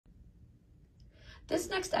This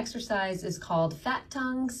next exercise is called fat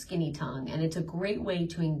tongue, skinny tongue, and it's a great way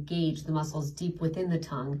to engage the muscles deep within the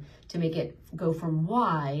tongue to make it go from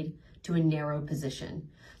wide to a narrow position.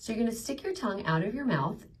 So you're going to stick your tongue out of your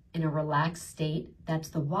mouth in a relaxed state. That's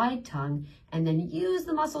the wide tongue, and then use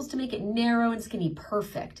the muscles to make it narrow and skinny.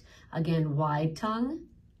 Perfect. Again, wide tongue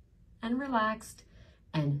and relaxed,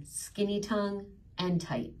 and skinny tongue and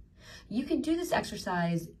tight. You can do this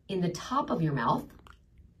exercise in the top of your mouth,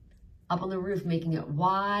 up on the roof, making it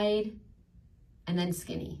wide and then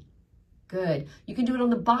skinny. Good. You can do it on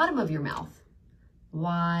the bottom of your mouth,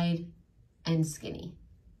 wide and skinny,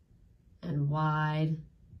 and wide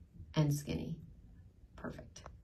and skinny. Perfect.